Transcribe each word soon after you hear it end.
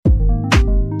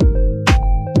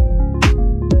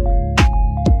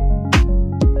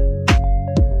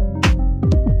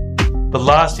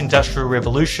last industrial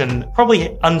revolution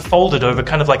probably unfolded over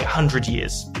kind of like 100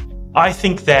 years. I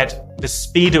think that the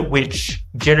speed at which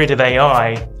generative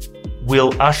AI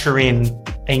will usher in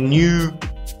a new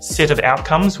set of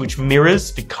outcomes which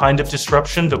mirrors the kind of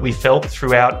disruption that we felt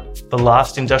throughout the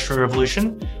last industrial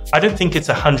revolution, I don't think it's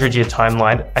a 100-year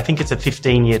timeline. I think it's a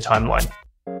 15-year timeline.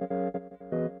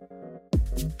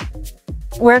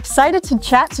 We're excited to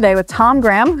chat today with Tom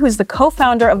Graham, who's the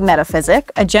co-founder of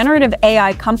Metaphysic, a generative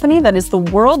AI company that is the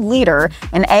world leader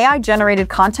in AI-generated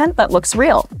content that looks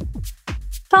real.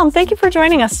 Tom, thank you for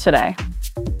joining us today.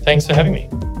 Thanks for having me.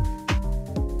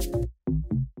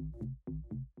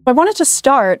 I wanted to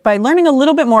start by learning a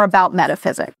little bit more about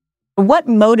Metaphysic. What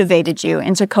motivated you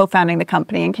into co-founding the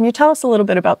company? And can you tell us a little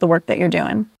bit about the work that you're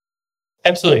doing?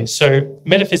 Absolutely. So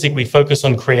Metaphysic, we focus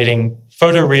on creating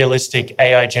photorealistic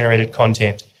AI-generated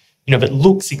content, that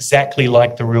looks exactly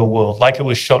like the real world, like it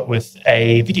was shot with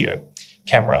a video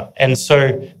camera. And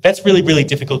so that's really, really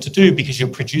difficult to do because you're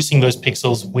producing those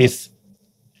pixels with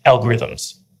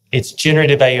algorithms. It's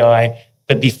generative AI.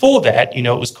 But before that, it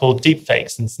was called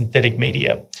deepfakes and synthetic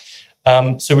media.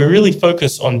 So we really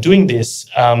focus on doing this,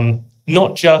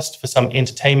 not just for some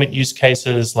entertainment use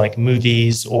cases like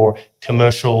movies or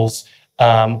commercials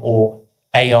or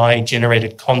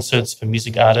AI-generated concerts for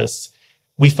music artists.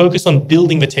 We focus on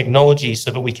building the technology so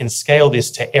that we can scale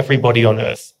this to everybody on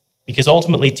Earth. Because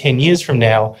ultimately, 10 years from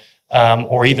now,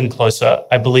 or even closer,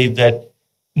 I believe that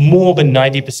more than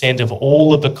 90% of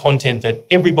all of the content that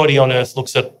everybody on Earth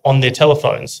looks at on their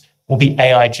telephones will be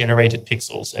AI-generated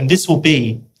pixels. And this will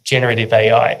be generative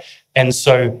AI. And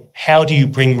so how do you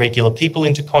bring regular people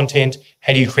into content?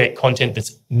 How do you create content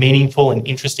that's meaningful and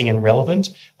interesting and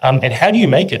relevant? And how do you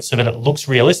make it so that it looks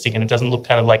realistic and it doesn't look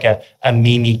kind of like a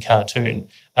meme cartoon?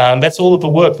 That's all of the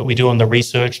work that we do on the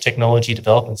research, technology,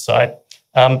 development side.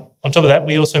 On top of that,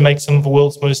 we also make some of the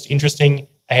world's most interesting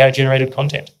AI-generated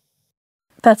content.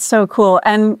 That's so cool.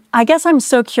 And I guess I'm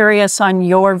so curious on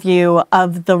your view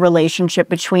of the relationship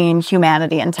between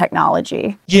humanity and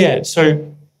technology. Yeah,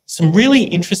 so some really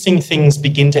interesting things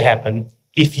begin to happen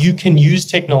if you can use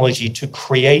technology to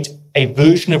create a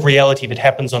version of reality that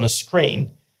happens on a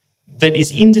screen that is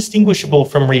indistinguishable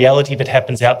from reality that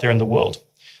happens out there in the world.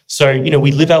 So,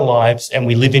 we live our lives and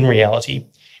we live in reality,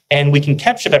 and we can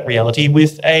capture that reality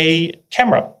with a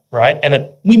camera. Right? And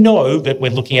we know that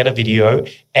we're looking at a video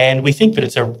and we think that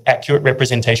it's an accurate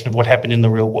representation of what happened in the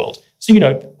real world. So,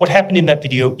 what happened in that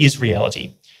video is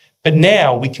reality. But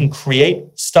now we can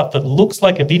create stuff that looks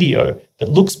like a video, that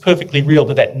looks perfectly real,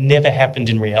 but that never happened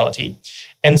in reality.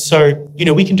 And so,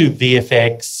 we can do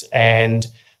VFX and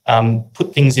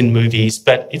put things in movies,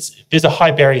 but there's a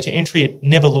high barrier to entry. It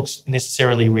never looks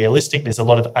necessarily realistic. There's a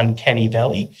lot of uncanny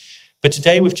valley. But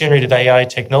today with generative AI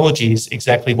technologies,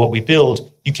 exactly what we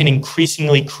build, you can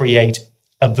increasingly create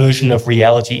a version of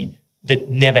reality that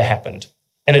never happened.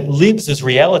 And it lives as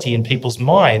reality in people's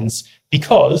minds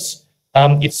because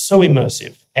it's so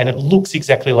immersive and it looks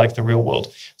exactly like the real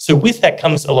world. So with that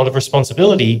comes a lot of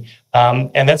responsibility.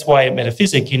 And that's why at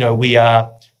Metaphysic, we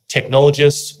are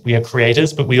technologists, we are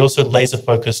creators, but we also laser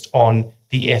focused on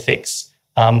the ethics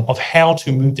of how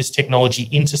to move this technology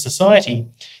into society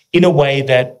in a way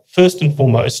that, first and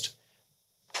foremost,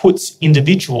 puts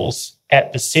individuals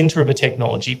at the center of a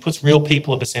technology, puts real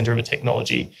people at the center of a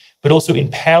technology, but also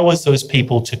empowers those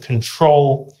people to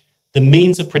control the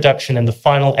means of production and the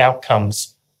final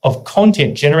outcomes of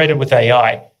content generated with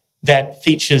AI that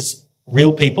features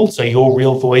real people, so your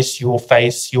real voice, your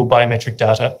face, your biometric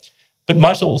data, but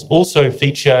might also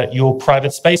feature your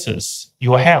private spaces,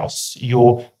 your house,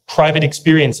 your private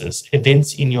experiences,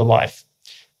 events in your life.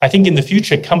 I think in the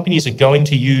future, companies are going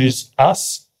to use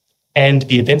us and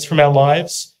the events from our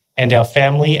lives and our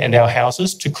family and our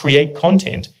houses to create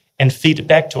content and feed it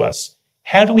back to us.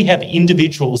 How do we have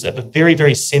individuals at the very,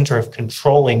 very center of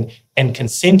controlling and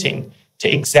consenting to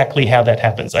exactly how that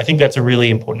happens? I think that's a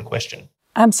really important question.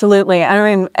 Absolutely.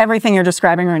 I mean, everything you're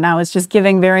describing right now is just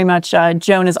giving very much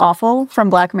Joan is Awful from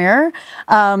Black Mirror.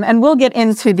 And we'll get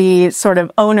into the sort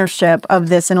of ownership of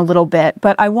this in a little bit.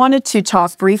 But I wanted to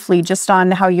talk briefly just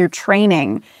on how you're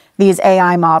training these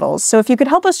AI models. So if you could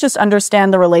help us just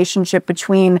understand the relationship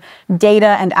between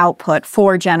data and output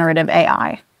for generative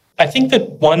AI. I think that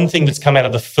one thing that's come out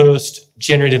of the first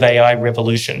generative AI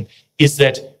revolution is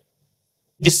that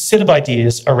this set of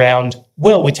ideas around,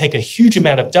 well, we take a huge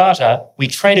amount of data, we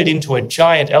train it into a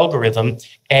giant algorithm,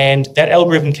 and that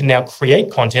algorithm can now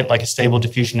create content like a stable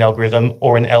diffusion algorithm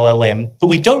or an LLM, but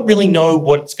we don't really know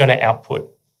what it's going to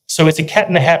output. So it's a cat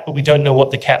in a hat, but we don't know what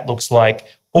the cat looks like.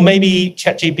 Or maybe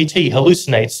ChatGPT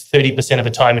hallucinates 30% of the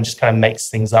time and just kind of makes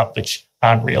things up which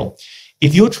aren't real.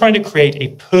 If you're trying to create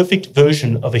a perfect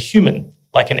version of a human,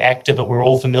 like an actor that we're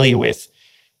all familiar with,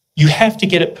 you have to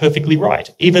get it perfectly right.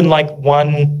 Even like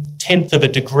 1/10 of a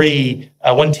degree,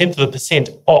 1/10 of a percent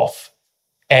off,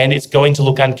 and it's going to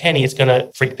look uncanny. It's going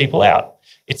to freak people out.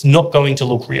 It's not going to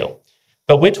look real.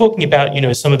 But we're talking about,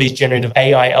 some of these generative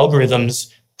AI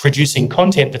algorithms producing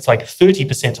content that's like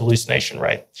 30% hallucination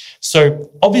rate. So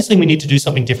obviously we need to do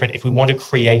something different if we want to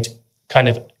create kind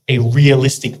of a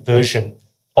realistic version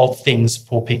of things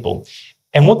for people.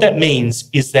 And what that means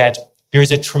is that there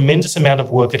is a tremendous amount of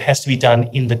work that has to be done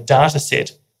in the data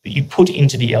set that you put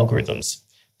into the algorithms.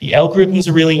 The algorithms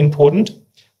are really important,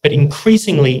 but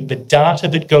increasingly the data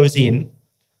that goes in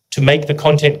to make the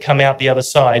content come out the other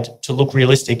side to look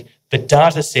realistic, the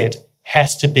data set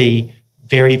has to be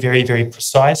very, very, very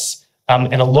precise,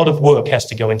 and a lot of work has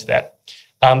to go into that.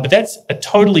 But that's a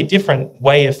totally different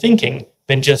way of thinking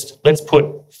than just let's put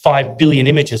 5 billion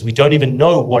images, we don't even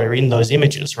know what are in those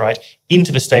images, right,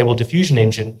 into the Stable Diffusion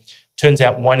engine. Turns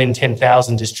out 1 in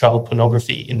 10,000 is child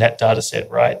pornography in that data set,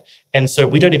 right? And so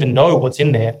we don't even know what's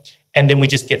in there, and then we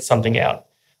just get something out.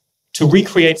 To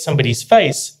recreate somebody's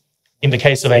face, in the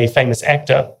case of a famous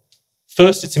actor,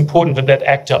 first it's important that that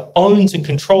actor owns and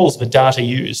controls the data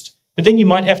used. But then you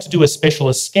might have to do a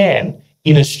specialist scan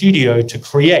in a studio to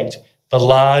create the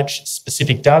large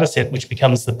specific data set, which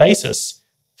becomes the basis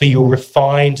for your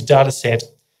refined data set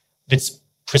that's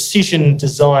precision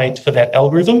designed for that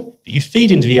algorithm that you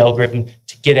feed into the algorithm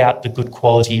to get out the good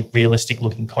quality, realistic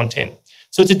looking content.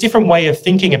 So it's a different way of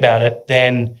thinking about it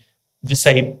than,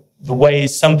 say, the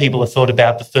ways some people have thought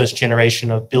about the first generation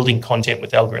of building content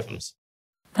with algorithms.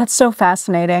 That's so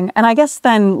fascinating. And I guess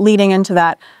then leading into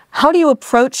that, how do you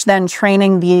approach then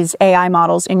training these AI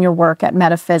models in your work at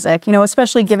Metaphysic,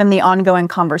 especially given the ongoing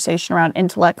conversation around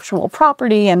intellectual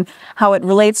property and how it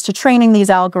relates to training these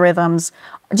algorithms?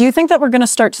 Do you think that we're going to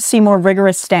start to see more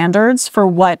rigorous standards for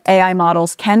what AI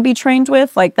models can be trained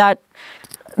with? Like that,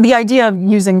 the idea of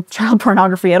using child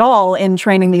pornography at all in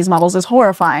training these models is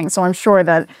horrifying. So I'm sure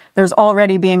that there's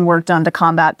already being work done to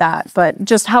combat that. But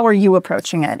just how are you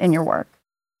approaching it in your work?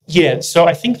 Yeah, so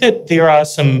I think that there are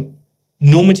some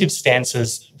normative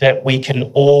stances that we can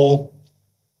all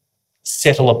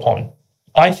settle upon.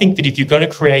 I think that if you're going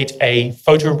to create a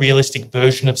photorealistic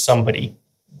version of somebody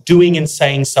doing and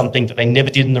saying something that they never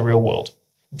did in the real world,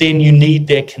 then you need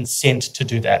their consent to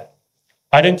do that.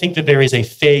 I don't think that there is a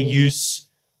fair use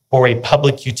or a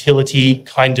public utility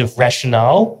kind of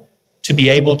rationale to be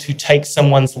able to take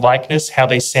someone's likeness, how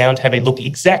they sound, how they look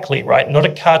exactly, right? Not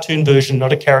a cartoon version,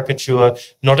 not a caricature,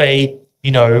 not a,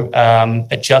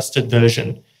 adjusted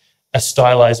version, a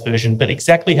stylized version, but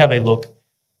exactly how they look.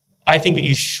 I think that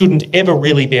you shouldn't ever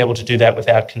really be able to do that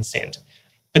without consent.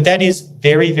 But that is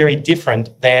very, very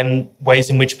different than ways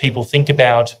in which people think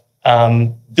about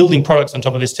building products on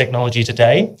top of this technology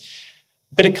today.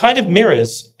 But it kind of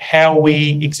mirrors how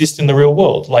we exist in the real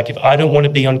world. Like if I don't want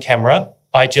to be on camera,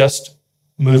 I just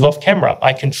move off camera.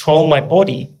 I control my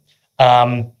body.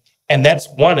 And that's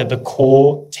one of the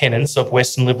core tenets of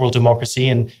Western liberal democracy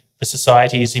and the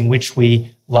societies in which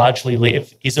we largely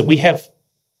live, is that we have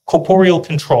corporeal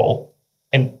control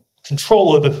and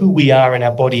control over who we are in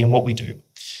our body and what we do.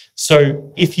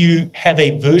 So if you have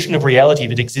a version of reality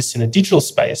that exists in a digital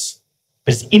space,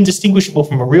 but is indistinguishable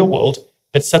from a real world,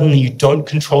 but suddenly you don't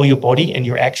control your body and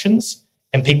your actions,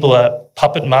 and people are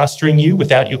puppet mastering you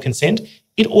without your consent,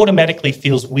 it automatically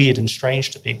feels weird and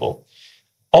strange to people.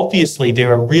 Obviously,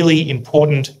 there are really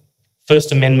important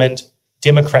First Amendment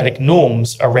democratic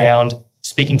norms around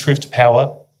speaking truth to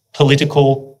power,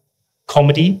 political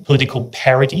comedy, political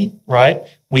parody, right?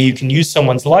 Where you can use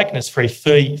someone's likeness for a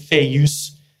fair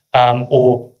use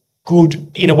or good,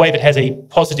 in a way that has a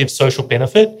positive social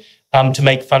benefit to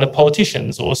make fun of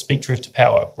politicians or speak truth to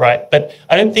power, right? But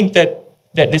I don't think that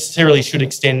necessarily should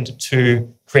extend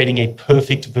to creating a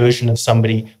perfect version of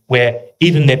somebody where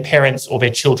even their parents or their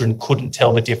children couldn't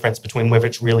tell the difference between whether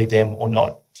it's really them or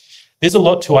not. There's a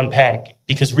lot to unpack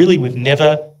because really we've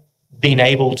never been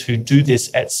able to do this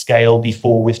at scale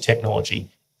before with technology,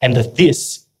 and that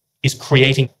this is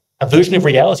creating a version of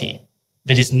reality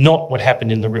that is not what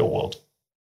happened in the real world.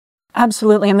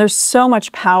 Absolutely. And there's so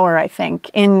much power, I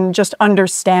think, in just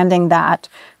understanding that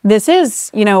this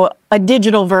is, a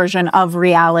digital version of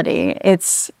reality.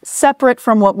 It's separate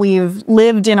from what we've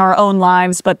lived in our own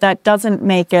lives, but that doesn't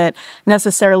make it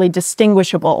necessarily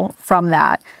distinguishable from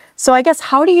that. So I guess,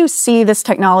 how do you see this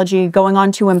technology going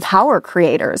on to empower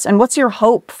creators? And what's your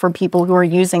hope for people who are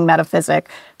using Metaphysic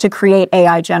to create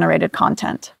AI-generated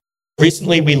content?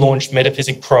 Recently, we launched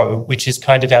Metaphysic Pro, which is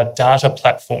kind of our data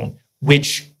platform,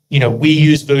 which we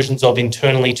use versions of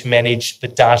internally to manage the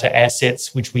data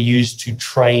assets which we use to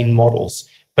train models.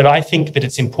 But I think that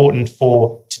it's important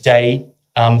for today,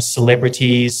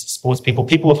 celebrities, sports people,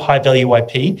 people with high value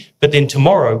IP, but then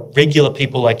tomorrow, regular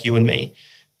people like you and me,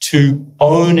 to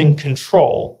own and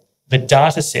control the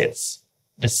data sets,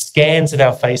 the scans of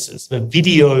our faces, the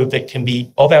video that can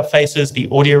be of our faces, the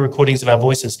audio recordings of our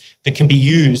voices that can be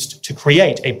used to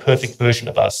create a perfect version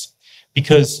of us.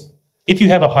 Because if you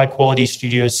have a high quality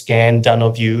studio scan done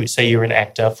of you, say you're an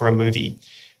actor for a movie,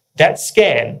 that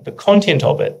scan, the content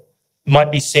of it,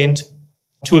 might be sent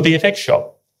to a VFX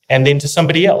shop and then to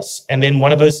somebody else. And then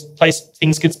one of those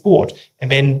things gets bought.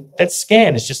 And then that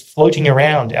scan is just floating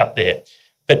around out there.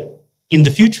 But in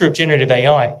the future of generative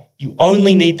AI, you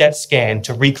only need that scan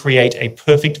to recreate a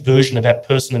perfect version of that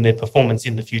person and their performance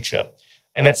in the future.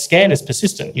 And that scan is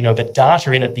persistent. The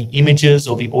data in it, the images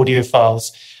or the audio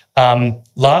files,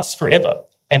 lasts forever.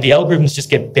 And the algorithms just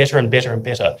get better and better and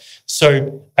better.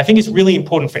 So I think it's really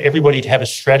important for everybody to have a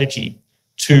strategy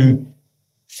to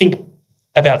think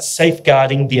about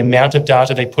safeguarding the amount of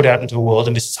data they put out into the world.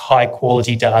 And this is high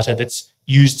quality data that's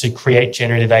used to create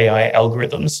generative AI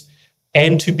algorithms,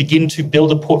 and to begin to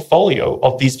build a portfolio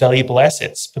of these valuable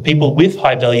assets for people with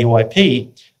high value IP,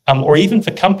 or even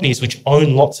for companies which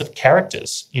own lots of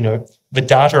characters. The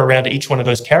data around each one of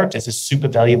those characters is super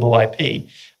valuable IP,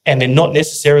 and they're not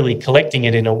necessarily collecting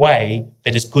it in a way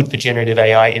that is good for generative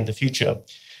AI in the future.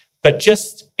 But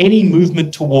just any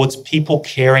movement towards people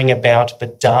caring about the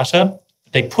data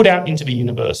they put out into the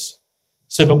universe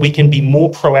so that we can be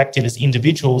more proactive as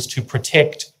individuals to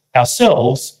protect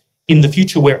ourselves in the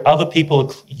future where other people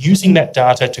are using that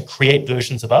data to create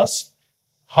versions of us,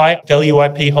 high value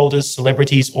IP holders,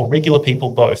 celebrities, or regular people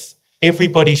both.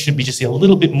 Everybody should be just a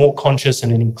little bit more conscious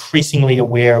and increasingly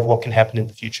aware of what can happen in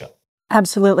the future.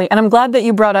 Absolutely. And I'm glad that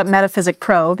you brought up Metaphysic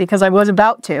Pro, because I was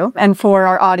about to. And for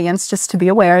our audience, just to be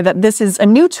aware that this is a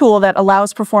new tool that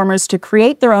allows performers to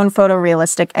create their own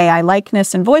photorealistic AI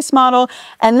likeness and voice model,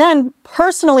 and then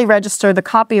personally register the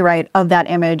copyright of that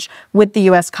image with the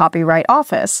U.S. Copyright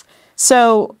Office.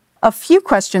 So a few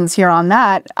questions here on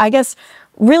that. I guess,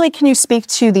 really, can you speak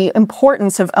to the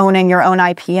importance of owning your own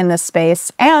IP in this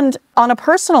space? And on a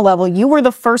personal level, you were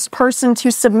the first person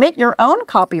to submit your own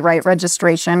copyright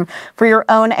registration for your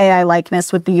own AI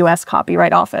likeness with the U.S.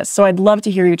 Copyright Office. So I'd love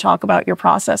to hear you talk about your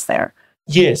process there.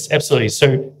 Yes, absolutely.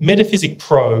 So Metaphysic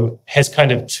Pro has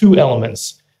kind of two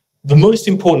elements. The most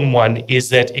important one is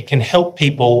that it can help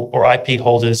people or IP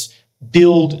holders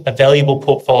build a valuable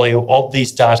portfolio of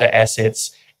these data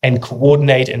assets and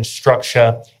coordinate and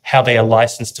structure how they are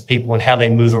licensed to people and how they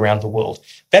move around the world.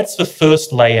 That's the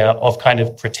first layer of kind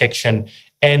of protection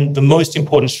and the most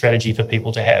important strategy for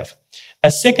people to have.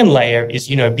 A second layer is,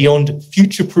 beyond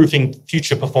future-proofing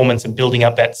future performance and building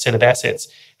up that set of assets,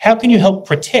 how can you help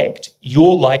protect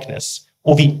your likeness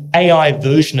or the AI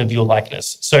version of your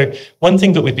likeness? So one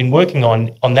thing that we've been working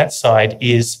on that side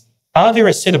is, are there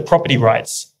a set of property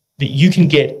rights that you can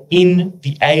get in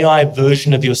the AI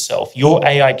version of yourself? Your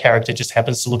AI character just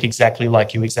happens to look exactly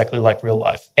like you, exactly like real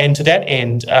life. And to that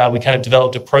end, we kind of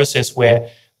developed a process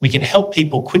where we can help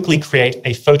people quickly create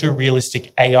a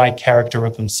photorealistic AI character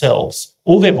of themselves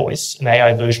or their voice, an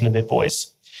AI version of their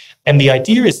voice. And the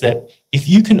idea is that if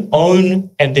you can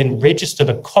own and then register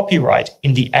the copyright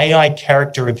in the AI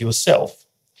character of yourself,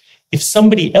 if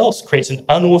somebody else creates an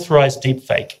unauthorized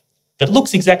deepfake that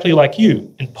looks exactly like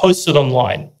you and posts it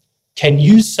online, can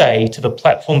you say to the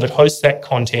platform that hosts that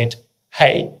content,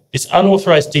 hey, this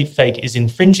unauthorized deepfake is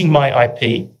infringing my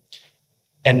IP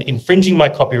and infringing my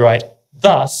copyright,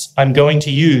 thus I'm going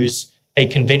to use a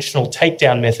conventional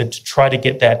takedown method to try to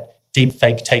get that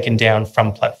deepfake taken down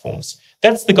from platforms.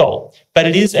 That's the goal. But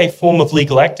it is a form of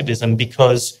legal activism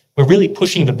because we're really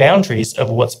pushing the boundaries of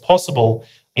what's possible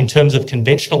in terms of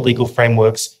conventional legal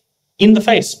frameworks in the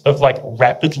face of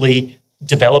rapidly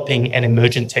developing and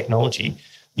emergent technology.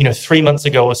 3 months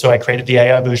ago or so, I created the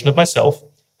AI version of myself.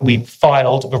 We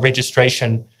filed a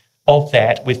registration of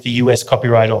that with the US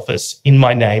Copyright Office in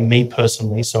my name, me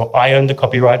personally. So I own the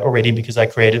copyright already because I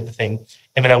created the thing.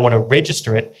 And then I want to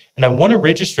register it. And I want to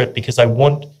register it because I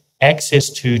want access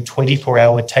to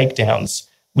 24-hour takedowns,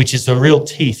 which is the real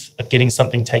teeth of getting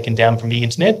something taken down from the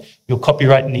internet. Your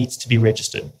copyright needs to be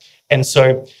registered. And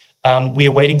so we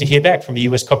are waiting to hear back from the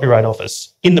US Copyright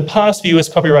Office. In the past, the US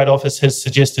Copyright Office has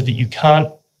suggested that you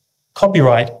can't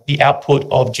copyright the output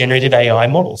of generative AI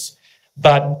models.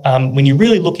 But when you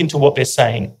really look into what they're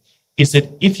saying, is that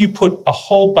if you put a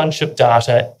whole bunch of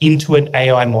data into an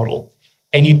AI model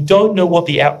and you don't know what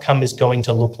the outcome is going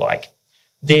to look like,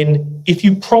 then if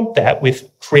you prompt that with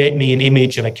create me an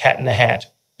image of a cat in a hat,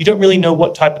 you don't really know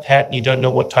what type of hat and you don't know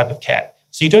what type of cat.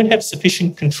 So you don't have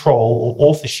sufficient control or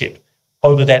authorship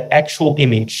over that actual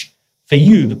image for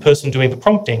you, the person doing the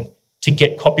prompting, to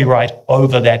get copyright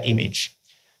over that image.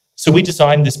 So we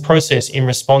designed this process in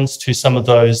response to some of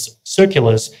those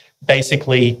circulars,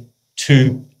 basically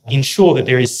to ensure that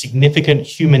there is significant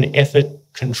human effort,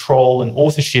 control, and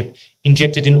authorship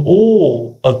injected in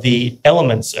all of the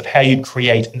elements of how you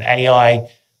create an AI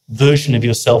version of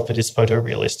yourself that is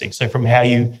photorealistic. So from how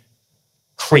you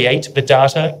create the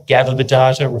data, gather the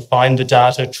data, refine the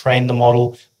data, train the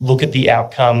model, look at the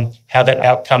outcome, how that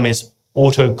outcome is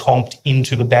auto-comped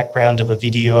into the background of a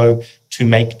video to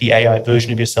make the AI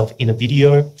version of yourself in a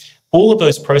video. All of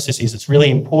those processes, it's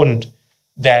really important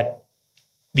that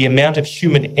the amount of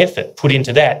human effort put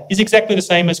into that is exactly the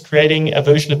same as creating a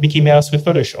version of Mickey Mouse with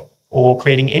Photoshop or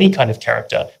creating any kind of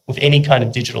character with any kind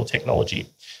of digital technology.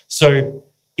 So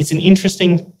it's an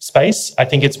interesting space. I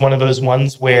think it's one of those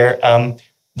ones where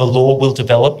the law will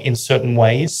develop in certain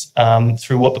ways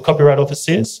through what the Copyright Office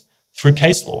says, through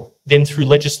case law, then through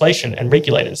legislation and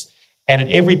regulators. And at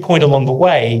every point along the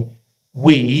way,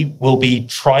 we will be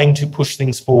trying to push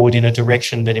things forward in a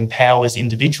direction that empowers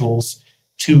individuals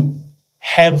to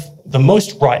have the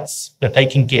most rights that they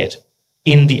can get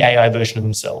in the AI version of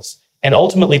themselves. And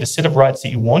ultimately, the set of rights that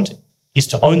you want is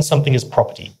to own something as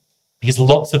property, because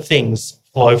lots of things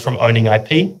flow from owning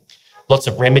IP, lots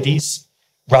of remedies,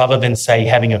 rather than, say,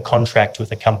 having a contract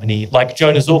with a company. Like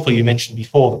Joan is Awful, you mentioned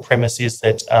before, the premise is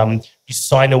that you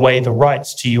sign away the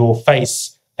rights to your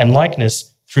face and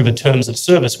likeness through the terms of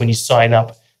service when you sign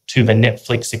up to the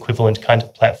Netflix equivalent kind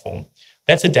of platform.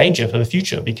 That's a danger for the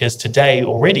future, because today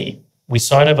already we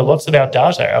sign over lots of our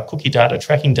data, our cookie data,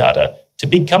 tracking data, to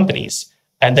big companies,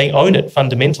 and they own it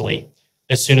fundamentally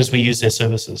as soon as we use their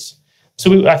services.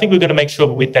 So I think we've got to make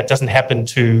sure that doesn't happen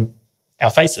to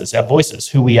our faces, our voices,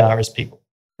 who we are as people.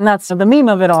 And that's the meme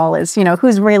of it all is,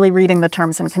 who's really reading the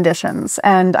terms and conditions?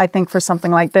 And I think for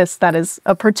something like this, that is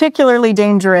a particularly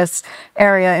dangerous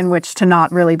area in which to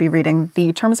not really be reading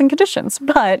the terms and conditions.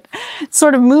 But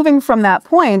sort of moving from that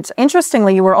point,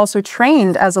 interestingly, you were also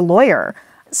trained as a lawyer.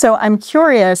 So I'm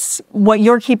curious what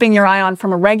you're keeping your eye on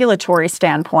from a regulatory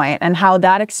standpoint and how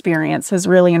that experience has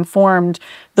really informed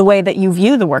the way that you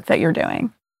view the work that you're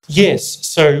doing. Yes.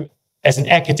 So as an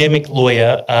academic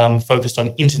lawyer focused on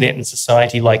internet and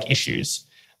society-like issues,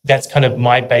 that's kind of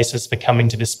my basis for coming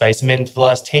to this space. And then for the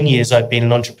last 10 years, I've been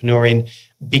an entrepreneur in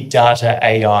big data,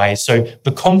 AI. So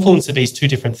the confluence of these two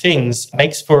different things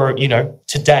makes for,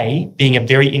 today being a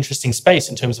very interesting space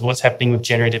in terms of what's happening with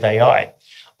generative AI.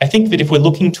 I think that if we're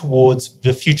looking towards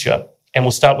the future, and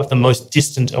we'll start with the most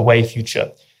distant away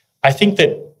future, I think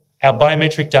that our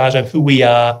biometric data, who we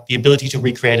are, the ability to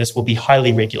recreate us will be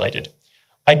highly regulated.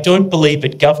 I don't believe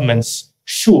that governments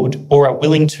should or are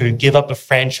willing to give up a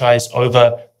franchise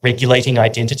over regulating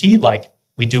identity like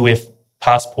we do with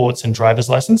passports and driver's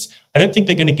license. I don't think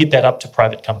they're going to give that up to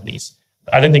private companies.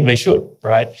 I don't think they should,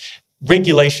 right?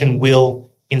 Regulation will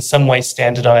in some way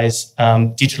standardize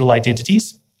digital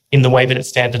identities in the way that it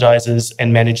standardizes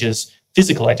and manages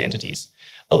physical identities.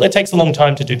 Well, it takes a long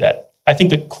time to do that. I think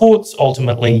that courts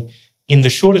ultimately, in the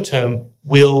shorter term,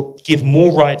 will give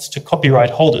more rights to copyright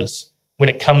holders when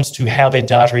it comes to how their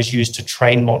data is used to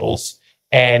train models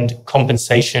and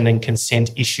compensation and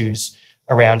consent issues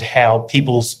around how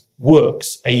people's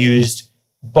works are used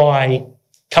by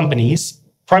companies,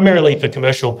 primarily for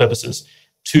commercial purposes,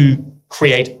 to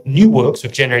create new works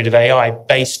with generative AI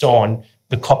based on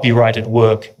the copyrighted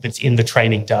work that's in the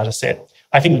training data set.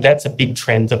 I think that's a big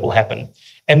trend that will happen.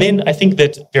 And then I think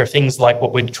that there are things like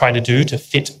what we're trying to do to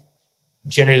fit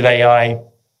generative AI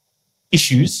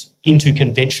issues into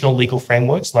conventional legal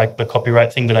frameworks, like the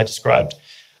copyright thing that I described.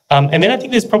 And then I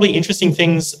think there's probably interesting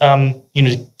things,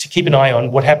 to keep an eye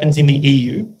on. What happens in the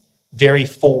EU, very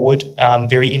forward,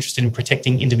 very interested in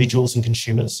protecting individuals and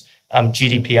consumers.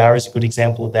 GDPR is a good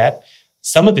example of that.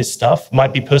 Some of this stuff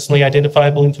might be personally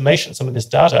identifiable information, some of this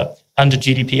data under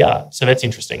GDPR. So that's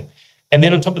interesting. And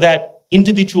then on top of that,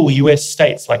 individual US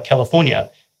states like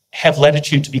California have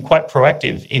latitude to be quite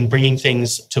proactive in bringing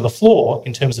things to the floor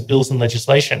in terms of bills and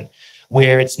legislation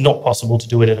where it's not possible to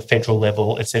do it at a federal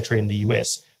level, et cetera, in the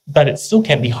US. But it still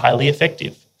can be highly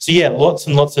effective. So yeah, lots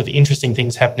and lots of interesting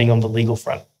things happening on the legal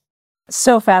front.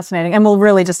 So fascinating. And we'll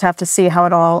really just have to see how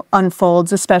it all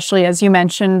unfolds, especially as you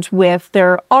mentioned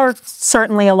there are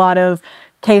certainly a lot of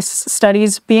case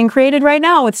studies being created right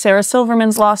now with Sarah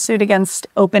Silverman's lawsuit against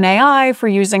OpenAI for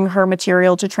using her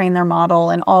material to train their model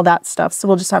and all that stuff. So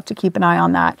we'll just have to keep an eye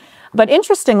on that. But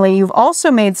interestingly, you've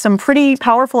also made some pretty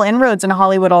powerful inroads in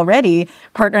Hollywood already,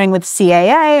 partnering with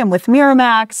CAA and with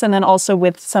Miramax, and then also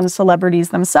with some celebrities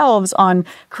themselves on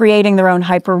creating their own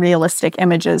hyper-realistic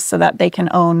images so that they can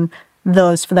own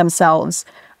those for themselves.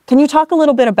 Can you talk a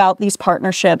little bit about these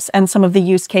partnerships and some of the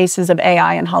use cases of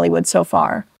AI in Hollywood so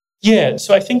far? Yeah,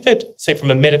 so I think that, say,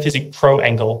 from a Metaphysic Pro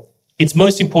angle, it's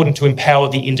most important to empower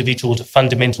the individual to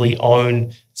fundamentally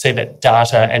own, say, that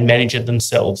data and manage it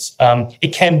themselves.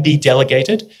 It can be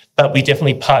delegated, but we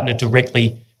definitely partner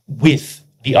directly with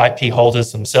the IP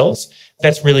holders themselves.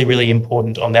 That's really, really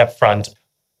important on that front.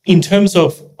 In terms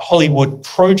of Hollywood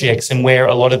projects and where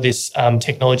a lot of this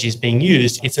technology is being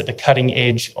used, it's at the cutting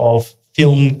edge of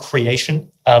film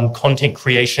creation, content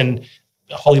creation.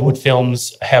 Hollywood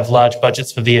films have large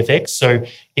budgets for VFX, so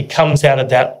it comes out of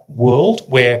that world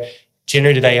where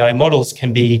generative AI models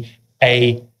can be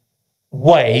a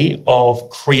way of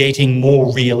creating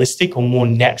more realistic or more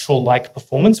natural-like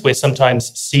performance, where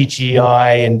sometimes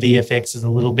CGI and VFX is a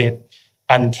little bit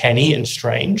uncanny and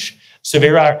strange. So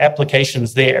there are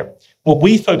applications there. What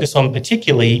we focus on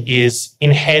particularly is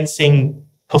enhancing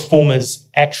performers'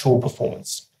 actual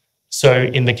performance. So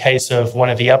in the case of one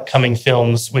of the upcoming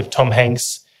films with Tom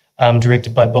Hanks,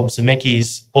 directed by Bob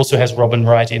Zemeckis, also has Robin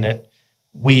Wright in it,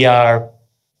 we are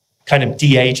kind of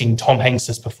de-aging Tom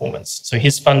Hanks's performance. So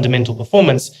his fundamental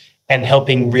performance and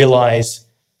helping realize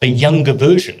the younger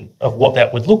version of what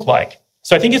that would look like.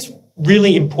 So I think it's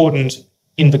really important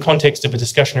in the context of a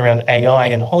discussion around AI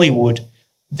and Hollywood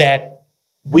that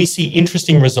we see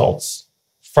interesting results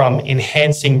from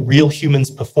enhancing real humans'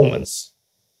 performance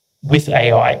with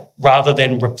AI rather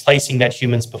than replacing that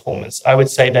human's performance. I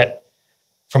would say that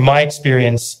from my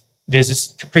experience, there's this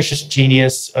capricious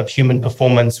genius of human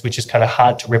performance, which is kind of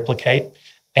hard to replicate.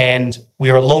 And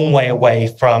we're a long way away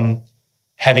from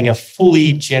having a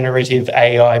fully generative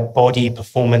AI body,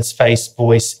 performance, face,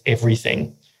 voice,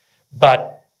 everything.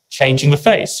 But changing the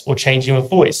face or changing the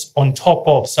voice on top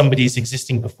of somebody's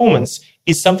existing performance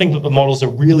is something that the models are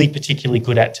really particularly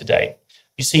good at today.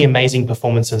 You see amazing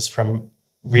performances from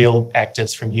real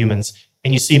actors, from humans,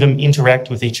 and you see them interact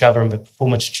with each other and the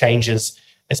performance changes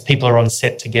as people are on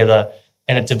set together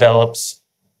and it develops.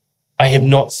 I have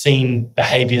not seen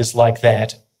behaviors like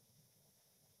that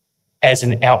as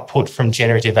an output from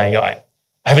generative AI.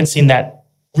 I haven't seen that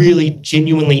really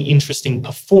genuinely interesting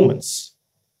performance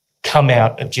come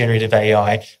out of generative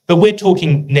AI. But we're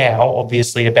talking now,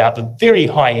 obviously, about the very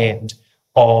high end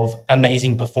of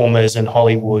amazing performers in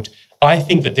Hollywood. I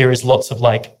think that there is lots of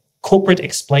corporate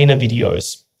explainer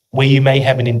videos where you may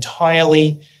have an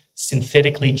entirely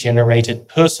synthetically generated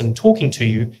person talking to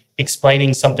you,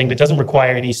 explaining something that doesn't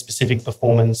require any specific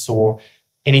performance or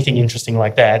anything interesting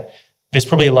like that. There's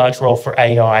probably a large role for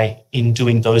AI in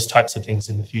doing those types of things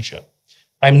in the future.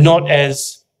 I'm not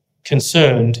as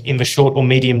concerned in the short or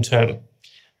medium term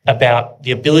about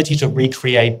the ability to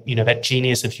recreate, that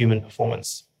genius of human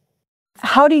performance.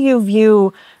 How do you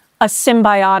view a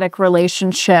symbiotic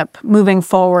relationship moving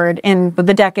forward in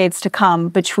the decades to come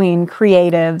between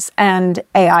creatives and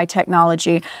AI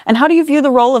technology? And how do you view the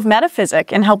role of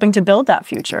metaphysic in helping to build that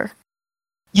future?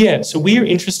 Yeah, so we're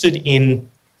interested in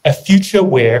a future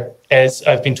where, as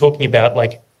I've been talking about,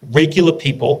 regular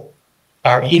people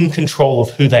are in control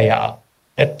of who they are.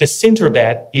 At the center of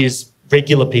that is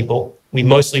regular people. We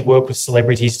mostly work with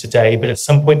celebrities today, but at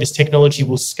some point this technology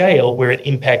will scale where it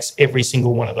impacts every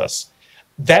single one of us.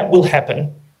 That will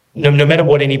happen no matter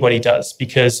what anybody does,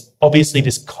 because obviously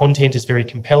this content is very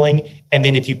compelling. And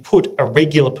then if you put a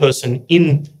regular person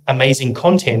in amazing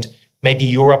content, maybe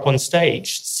you're up on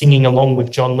stage singing along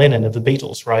with John Lennon of the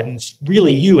Beatles, right? And it's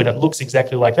really you, and it looks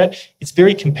exactly like that. It's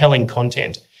very compelling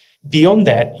content. Beyond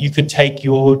that, you could take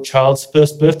your child's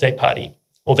first birthday party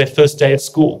or their first day at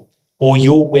school or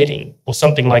your wedding or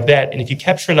something like that. And if you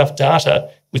capture enough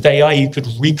data with AI, you could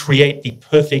recreate the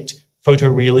perfect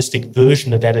photorealistic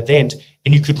version of that event,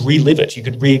 and you could relive it. You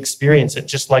could re-experience it,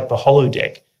 just like the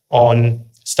holodeck on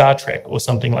Star Trek or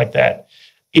something like that.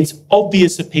 It's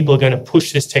obvious that people are going to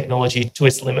push this technology to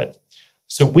its limit.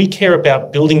 So we care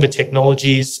about building the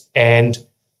technologies and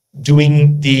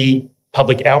doing the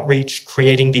public outreach,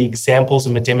 creating the examples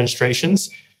and the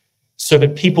demonstrations so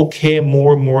that people care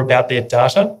more and more about their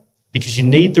data, because you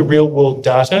need the real world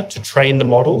data to train the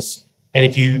models. And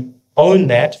if you own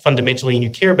that fundamentally and you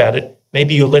care about it,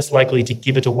 maybe you're less likely to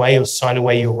give it away or sign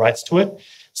away your rights to it.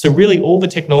 So really all the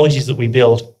technologies that we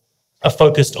build are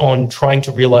focused on trying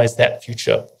to realize that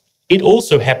future. It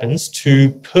also happens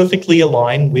to perfectly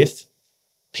align with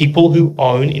people who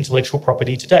own intellectual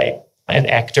property today. An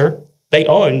actor, they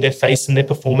own their face and their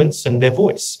performance and their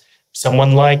voice.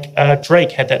 Someone like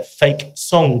Drake had that fake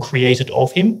song created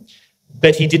of him.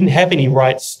 but he didn't have any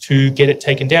rights to get it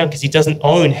taken down because he doesn't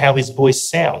own how his voice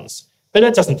sounds. But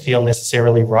that doesn't feel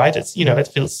necessarily right. It's, it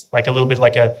feels like a little bit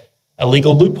like a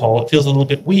legal loophole. It feels a little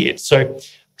bit weird. So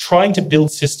trying to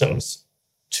build systems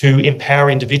to empower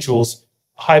individuals,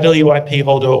 high-value IP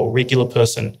holder or regular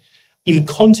person, in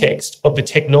context of the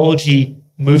technology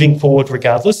moving forward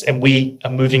regardless, and we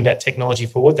are moving that technology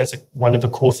forward. That's one of the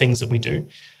core things that we do.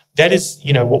 That is,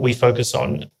 what we focus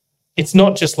on. It's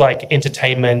not just like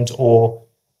entertainment or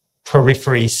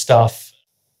periphery stuff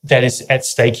that is at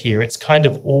stake here. It's kind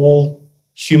of all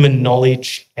human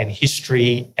knowledge and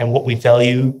history and what we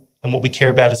value and what we care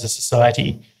about as a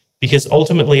society. Because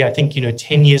ultimately, I think,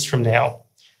 10 years from now,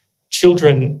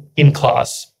 children in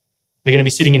class, they're going to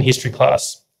be sitting in history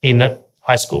class in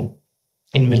high school,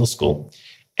 in middle school,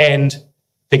 and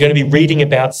they're going to be reading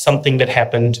about something that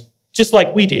happened just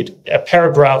like we did, a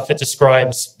paragraph that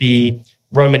describes the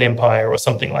Roman Empire or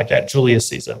something like that, Julius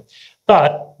Caesar.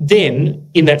 But then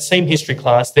in that same history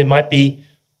class, there might be,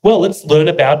 let's learn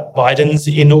about Biden's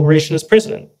inauguration as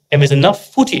president. And there's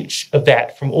enough footage of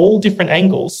that from all different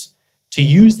angles to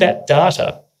use that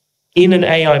data in an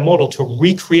AI model to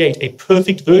recreate a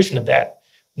perfect version of that,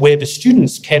 where the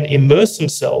students can immerse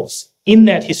themselves in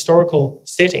that historical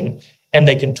setting and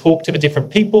they can talk to the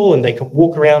different people and they can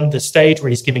walk around the stage where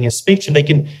he's giving a speech and they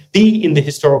can be in the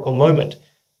historical moment.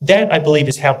 That, I believe,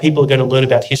 is how people are going to learn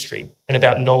about history and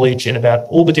about knowledge and about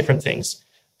all the different things.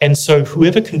 And so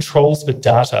whoever controls the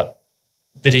data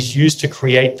that is used to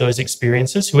create those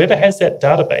experiences, whoever has that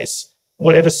database,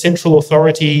 whatever central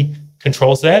authority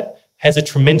controls that, has a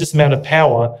tremendous amount of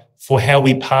power for how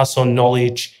we pass on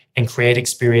knowledge and create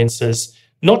experiences,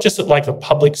 not just at like the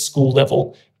public school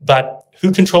level, but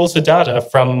who controls the data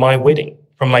from my wedding,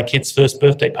 from my kid's first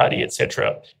birthday party,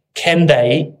 etc. Can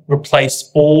they replace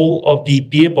all of the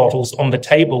beer bottles on the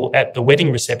table at the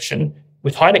wedding reception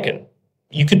with Heineken?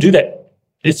 You could do that.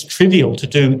 It's trivial to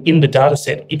do in the data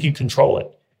set if you control it.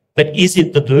 But is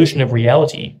it the version of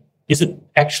reality? Is it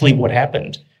actually what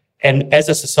happened? And as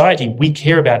a society, we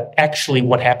care about actually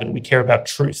what happened. We care about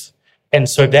truth. And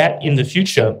so that in the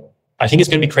future, I think it's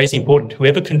going to be crazy important.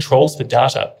 Whoever controls the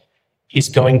data is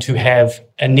going to have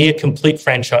a near complete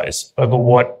franchise over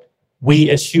what we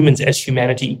as humans, as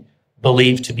humanity,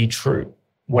 believe to be true,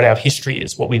 what our history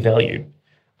is, what we value.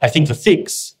 I think the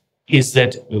fix is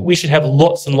that we should have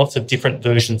lots and lots of different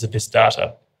versions of this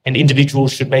data, and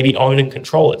individuals should maybe own and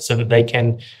control it so that they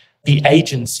can be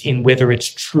agents in whether it's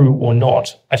true or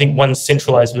not. I think one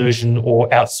centralized version or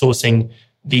outsourcing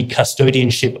the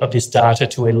custodianship of this data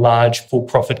to a large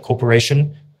for-profit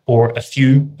corporation or a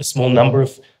small number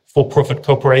of for-profit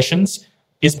corporations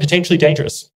is potentially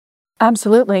dangerous.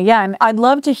 Absolutely. Yeah. And I'd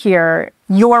love to hear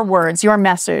your words, your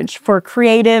message for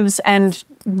creatives and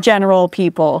general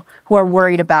people who are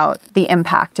worried about the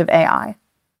impact of AI.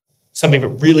 Something that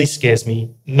really scares me,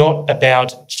 not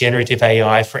about generative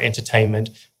AI for entertainment,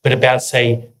 but about,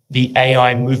 say, the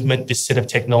AI movement, this set of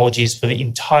technologies for the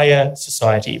entire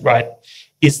society, right,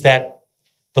 is that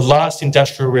the last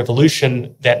industrial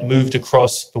revolution that moved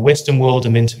across the Western world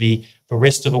and then to the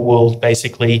rest of the world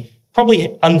basically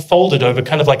probably unfolded over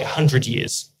kind of like 100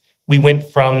 years. We went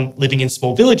from living in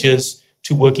small villages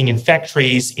to working in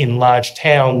factories, in large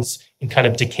towns, in kind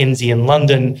of Dickensian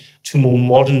London, to more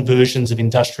modern versions of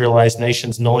industrialized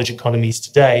nations, knowledge economies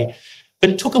today. But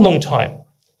it took a long time.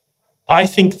 I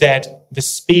think that the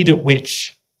speed at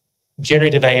which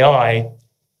generative AI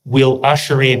will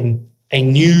usher in a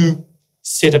new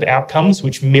set of outcomes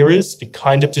which mirrors the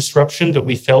kind of disruption that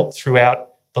we felt throughout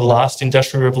the last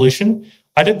industrial revolution,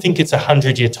 I don't think it's a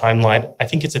 100-year timeline. I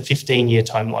think it's a 15-year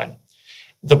timeline.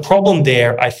 The problem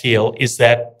there, I feel, is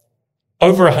that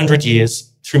over 100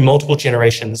 years, through multiple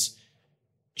generations,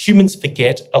 humans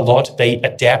forget a lot. They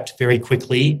adapt very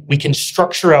quickly. We can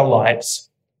structure our lives.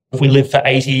 If we live for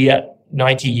 80,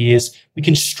 90 years, we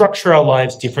can structure our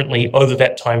lives differently over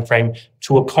that time frame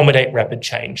to accommodate rapid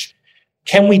change.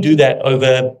 Can we do that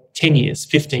over 10 years,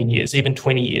 15 years, even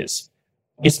 20 years?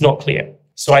 It's not clear.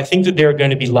 So I think that there are going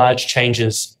to be large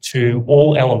changes to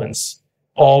all elements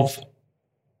of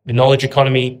the knowledge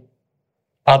economy,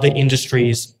 other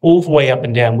industries, all the way up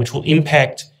and down, which will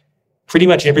impact pretty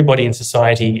much everybody in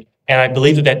society. And I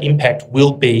believe that that impact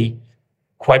will be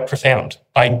quite profound.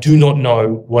 I do not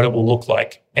know what it will look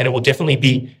like. And it will definitely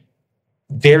be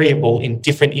variable in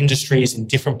different industries, in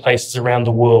different places around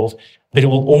the world, but it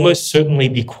will almost certainly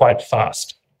be quite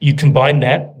fast. You combine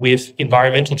that with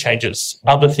environmental changes,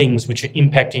 other things which are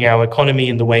impacting our economy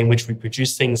and the way in which we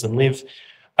produce things and live.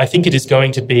 I think it is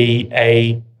going to be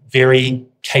a very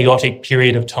chaotic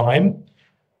period of time.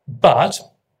 But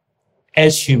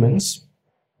as humans,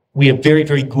 we are very,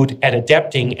 very good at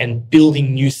adapting and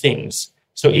building new things.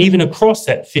 So even across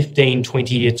that 15,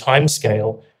 20-year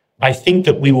timescale, I think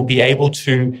that we will be able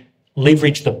to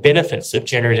leverage the benefits of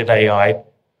generative AI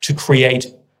to create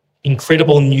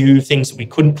incredible new things that we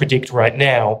couldn't predict right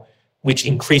now, which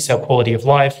increase our quality of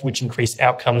life, which increase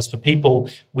outcomes for people,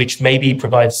 which maybe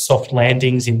provide soft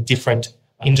landings in different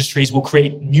industries. We'll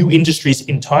create new industries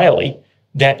entirely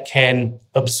that can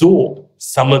absorb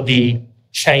some of the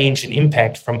change and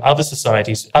impact from other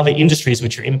societies, other industries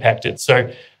which are impacted.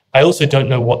 So I also don't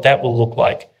know what that will look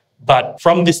like. But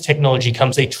from this technology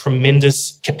comes a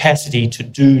tremendous capacity to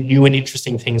do new and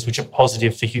interesting things which are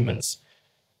positive for humans.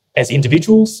 As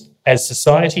individuals, as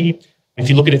society, if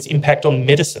you look at its impact on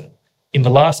medicine, in the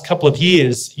last couple of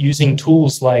years, using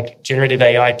tools like generative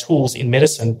AI tools in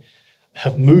medicine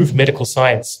have moved medical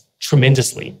science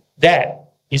tremendously.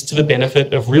 That is to the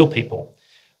benefit of real people.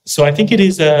 So I think it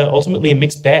is ultimately a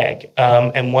mixed bag,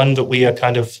 and one that we are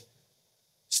kind of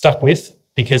stuck with,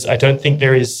 because I don't think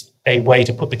there is a way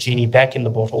to put the genie back in the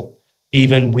bottle,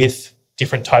 even with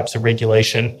different types of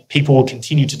regulation. People will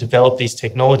continue to develop these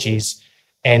technologies,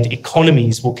 and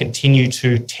economies will continue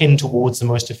to tend towards the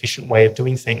most efficient way of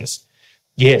doing things.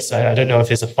 Yes, I don't know if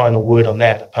there's a final word on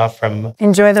that, apart from...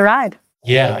 enjoy the ride.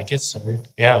 Yeah, I guess so.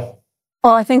 Yeah.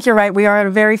 Well, I think you're right. We are at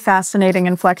a very fascinating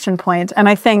inflection point, and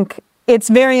I think it's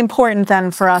very important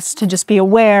then for us to just be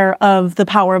aware of the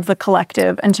power of the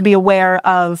collective and to be aware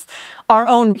of our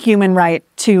own human right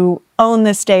to own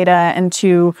this data and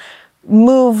to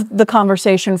move the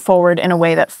conversation forward in a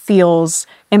way that feels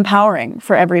empowering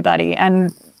for everybody.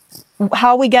 And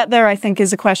how we get there, I think,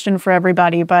 is a question for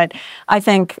everybody. But I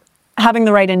think having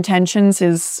the right intentions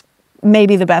is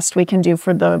maybe the best we can do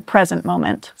for the present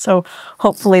moment. So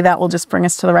hopefully that will just bring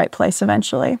us to the right place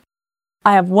eventually.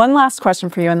 I have one last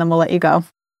question for you, and then we'll let you go.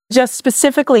 Just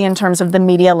specifically in terms of the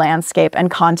media landscape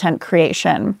and content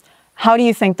creation, how do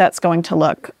you think that's going to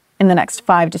look in the next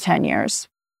 5 to 10 years?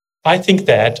 I think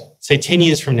that, say, 10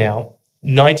 years from now,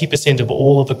 90% of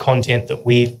all of the content that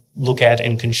we look at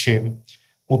and consume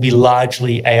will be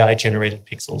largely AI-generated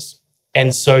pixels.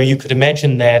 And so you could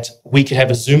imagine that we could have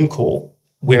a Zoom call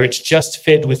where it's just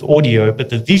fed with audio,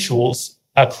 but the visuals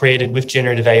are created with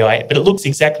generative AI, but it looks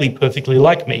exactly perfectly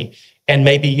like me. And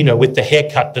maybe, with the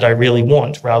haircut that I really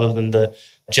want rather than the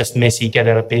just messy get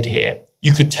out of bed hair.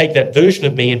 You could take that version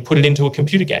of me and put it into a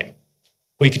computer game.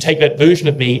 Or you could take that version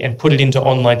of me and put it into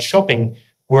online shopping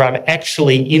where I'm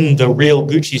actually in the real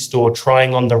Gucci store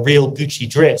trying on the real Gucci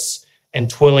dress and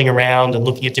twirling around and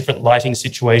looking at different lighting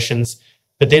situations.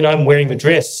 But then I'm wearing the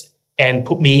dress and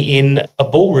put me in a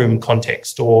ballroom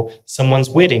context or someone's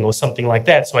wedding or something like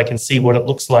that so I can see what it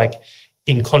looks like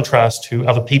in contrast to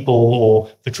other people or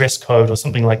the dress code or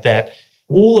something like that.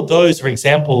 All of those are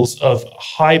examples of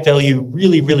high value,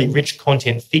 really, really rich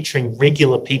content featuring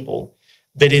regular people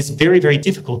that is very, very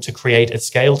difficult to create at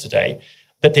scale today.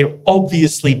 But there are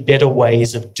obviously better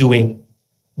ways of doing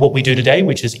what we do today,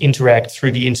 which is interact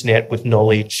through the internet with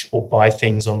knowledge or buy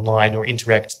things online or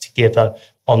interact together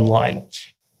online.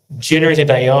 Generative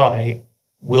AI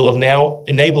will now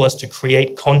enable us to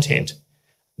create content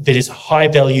that is high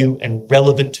value and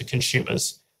relevant to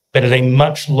consumers, but at a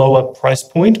much lower price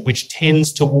point, which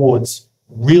tends towards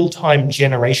real-time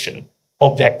generation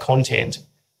of that content.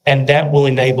 And that will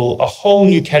enable a whole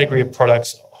new category of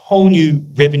products, whole new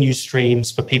revenue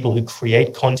streams for people who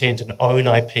create content and own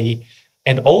IP,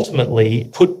 and ultimately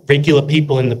put regular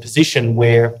people in the position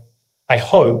where I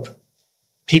hope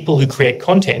people who create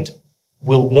content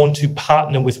will want to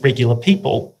partner with regular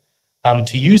people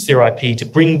to use their IP to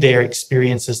bring their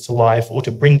experiences to life or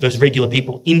to bring those regular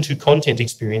people into content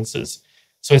experiences.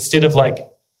 So instead of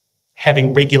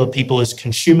having regular people as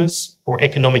consumers or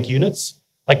economic units,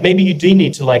 maybe you do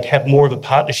need to have more of a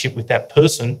partnership with that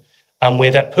person where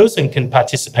that person can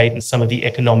participate in some of the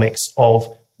economics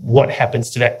of what happens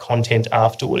to that content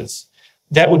afterwards.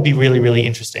 That would be really, really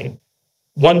interesting.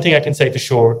 One thing I can say for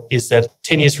sure is that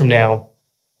 10 years from now,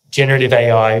 generative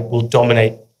AI will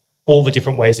dominate all the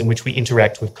different ways in which we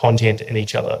interact with content and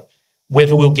each other.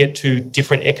 Whether we'll get to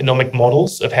different economic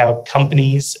models of how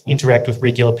companies interact with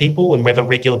regular people and whether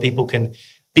regular people can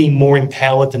be more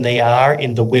empowered than they are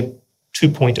in the Web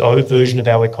 2.0 version of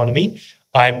our economy,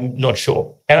 I'm not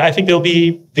sure. And I think there'll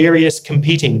be various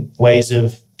competing ways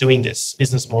of doing this,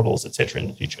 business models, et cetera, in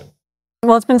the future.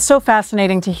 Well, it's been so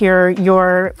fascinating to hear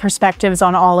your perspectives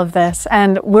on all of this,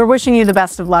 and we're wishing you the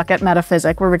best of luck at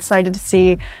Metaphysic. We're excited to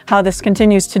see how this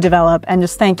continues to develop, and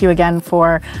just thank you again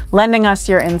for lending us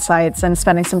your insights and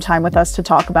spending some time with us to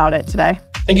talk about it today.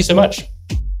 Thank you so much.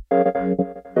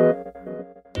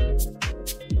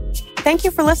 Thank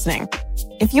you for listening.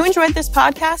 If you enjoyed this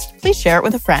podcast, please share it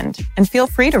with a friend and feel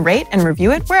free to rate and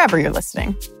review it wherever you're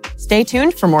listening. Stay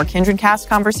tuned for more KindredCast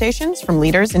conversations from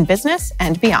leaders in business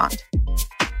and beyond.